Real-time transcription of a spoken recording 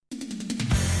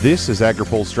This is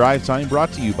AgriPulse Drive Time,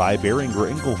 brought to you by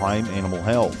Boehringer Ingelheim Animal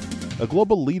Health, a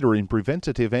global leader in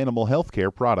preventative animal health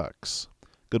care products.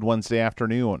 Good Wednesday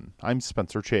afternoon. I'm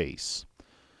Spencer Chase.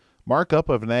 Markup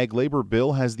of an ag labor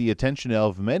bill has the attention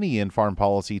of many in farm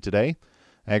policy today.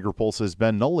 AgriPulse's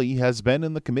Ben Nuelle has been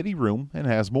in the committee room and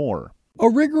has more. A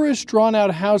rigorous,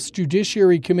 drawn-out House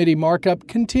Judiciary Committee markup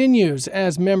continues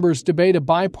as members debate a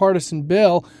bipartisan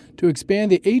bill to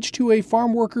expand the H-2A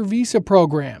farm worker visa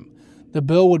program. The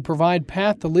bill would provide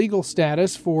path to legal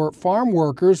status for farm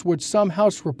workers, which some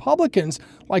House Republicans,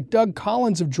 like Doug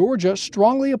Collins of Georgia,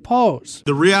 strongly oppose.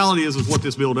 The reality is what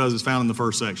this bill does is found in the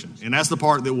first section. And that's the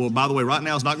part that will, by the way, right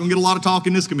now it's not going to get a lot of talk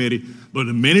in this committee, but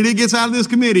the minute it gets out of this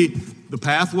committee, the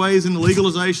pathways and the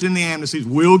legalization and the amnesties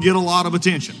will get a lot of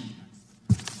attention.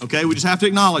 Okay, we just have to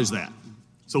acknowledge that.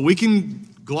 So we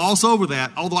can gloss over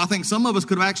that, although I think some of us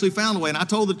could have actually found a way. And I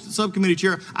told the subcommittee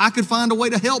chair I could find a way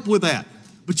to help with that.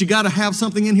 But you got to have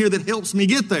something in here that helps me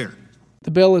get there.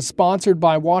 The bill is sponsored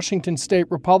by Washington State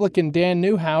Republican Dan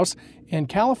Newhouse and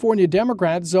California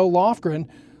Democrat Zoe Lofgren.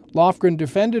 Lofgren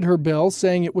defended her bill,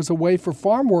 saying it was a way for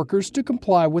farm workers to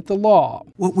comply with the law.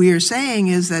 What we are saying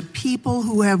is that people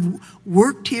who have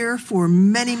worked here for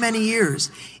many, many years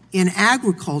in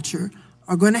agriculture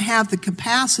are going to have the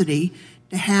capacity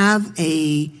to have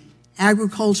a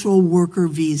agricultural worker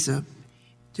visa,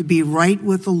 to be right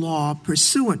with the law,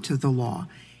 pursuant to the law.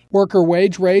 Worker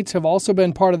wage rates have also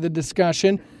been part of the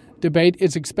discussion. Debate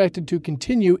is expected to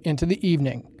continue into the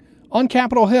evening. On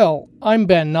Capitol Hill, I'm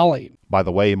Ben Nuelle. By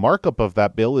the way, markup of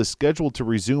that bill is scheduled to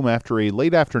resume after a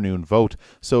late afternoon vote,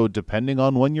 so depending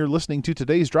on when you're listening to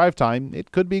today's drive time,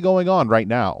 it could be going on right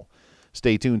now.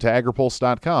 Stay tuned to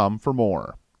agripulse.com for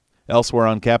more. Elsewhere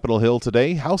on Capitol Hill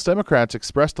today, House Democrats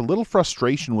expressed a little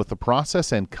frustration with the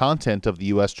process and content of the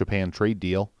U.S. Japan trade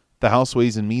deal. The House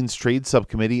Ways and Means Trade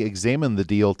Subcommittee examined the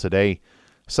deal today.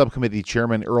 Subcommittee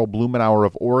Chairman Earl Blumenauer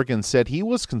of Oregon said he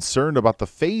was concerned about the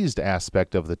phased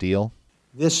aspect of the deal.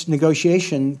 This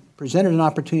negotiation presented an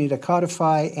opportunity to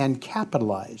codify and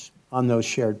capitalize on those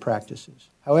shared practices.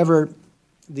 However,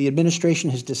 the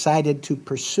administration has decided to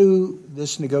pursue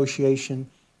this negotiation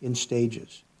in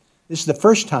stages. This is the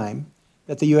first time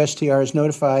that the USTR has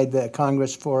notified the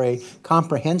Congress for a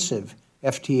comprehensive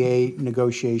FTA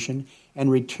negotiation and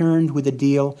returned with a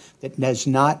deal that does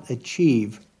not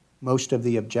achieve most of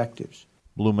the objectives.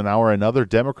 Blumenauer and other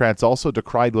Democrats also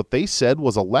decried what they said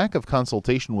was a lack of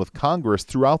consultation with Congress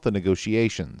throughout the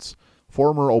negotiations.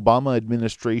 Former Obama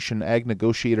administration ag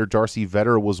negotiator Darcy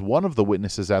Vetter was one of the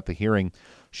witnesses at the hearing.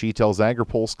 She tells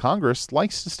AgriPulse Congress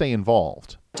likes to stay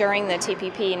involved. During the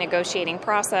TPP negotiating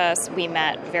process, we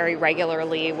met very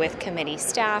regularly with committee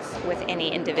staff, with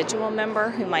any individual member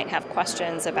who might have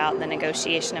questions about the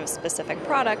negotiation of specific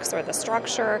products or the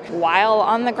structure. While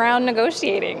on the ground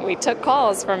negotiating, we took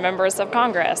calls from members of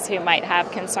Congress who might have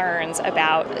concerns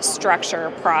about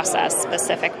structure, process,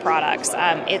 specific products.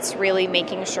 It's really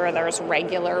making sure there's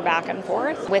regular back and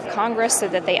forth with Congress so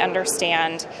that they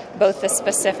understand both the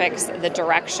specifics, the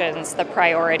directions, the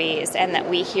priorities, and that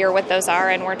we hear what those are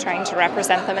and we're trying to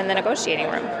represent them in the negotiating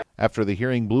room. After the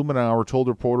hearing, Blumenauer told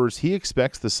reporters he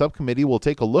expects the subcommittee will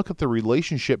take a look at the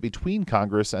relationship between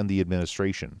Congress and the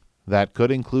administration. That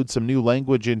could include some new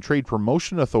language in Trade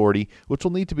Promotion Authority, which will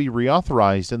need to be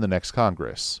reauthorized in the next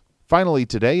Congress. Finally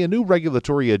today, a new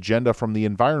regulatory agenda from the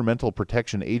Environmental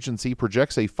Protection Agency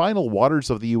projects a final waters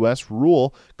of the U.S.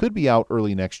 rule could be out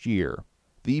early next year.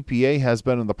 The EPA has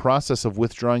been in the process of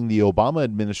withdrawing the Obama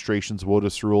administration's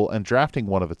WOTUS rule and drafting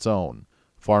one of its own.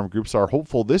 Farm groups are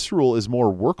hopeful this rule is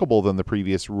more workable than the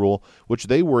previous rule, which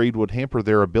they worried would hamper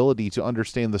their ability to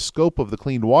understand the scope of the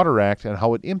Clean Water Act and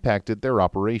how it impacted their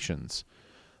operations.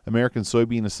 American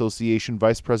Soybean Association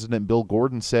Vice President Bill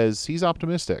Gordon says he's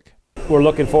optimistic. We're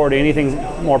looking forward to anything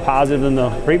more positive than the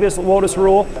previous WOTUS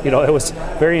rule. It was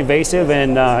very invasive,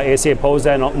 and ASA opposed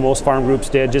that, and most farm groups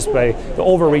did, just by the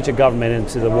overreach of government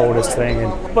into the WOTUS thing.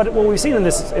 But what we've seen in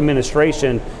this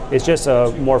administration is just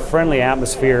a more friendly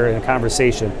atmosphere and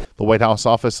conversation. The White House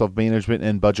Office of Management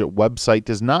and Budget website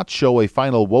does not show a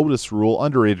final WOTUS rule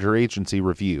under interagency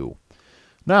review.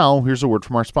 Now, here's a word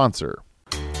from our sponsor.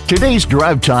 Today's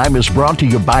Drive Time is brought to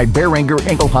you by Boehringer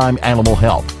Ingelheim Animal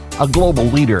Health, a global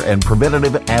leader in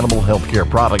preventative animal health care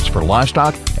products for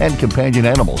livestock and companion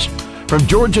animals. From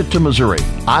Georgia to Missouri,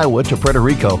 Iowa to Puerto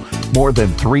Rico, more than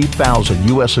 3,000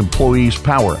 U.S. employees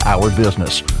power our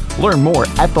business. Learn more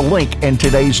at the link in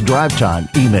today's Drive Time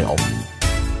email.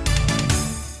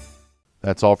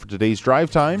 That's all for today's Drive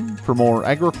Time. For more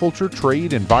agriculture,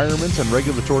 trade, environment, and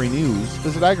regulatory news,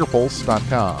 visit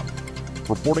agripulse.com.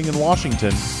 Reporting in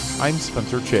Washington, I'm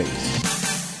Spencer Chase.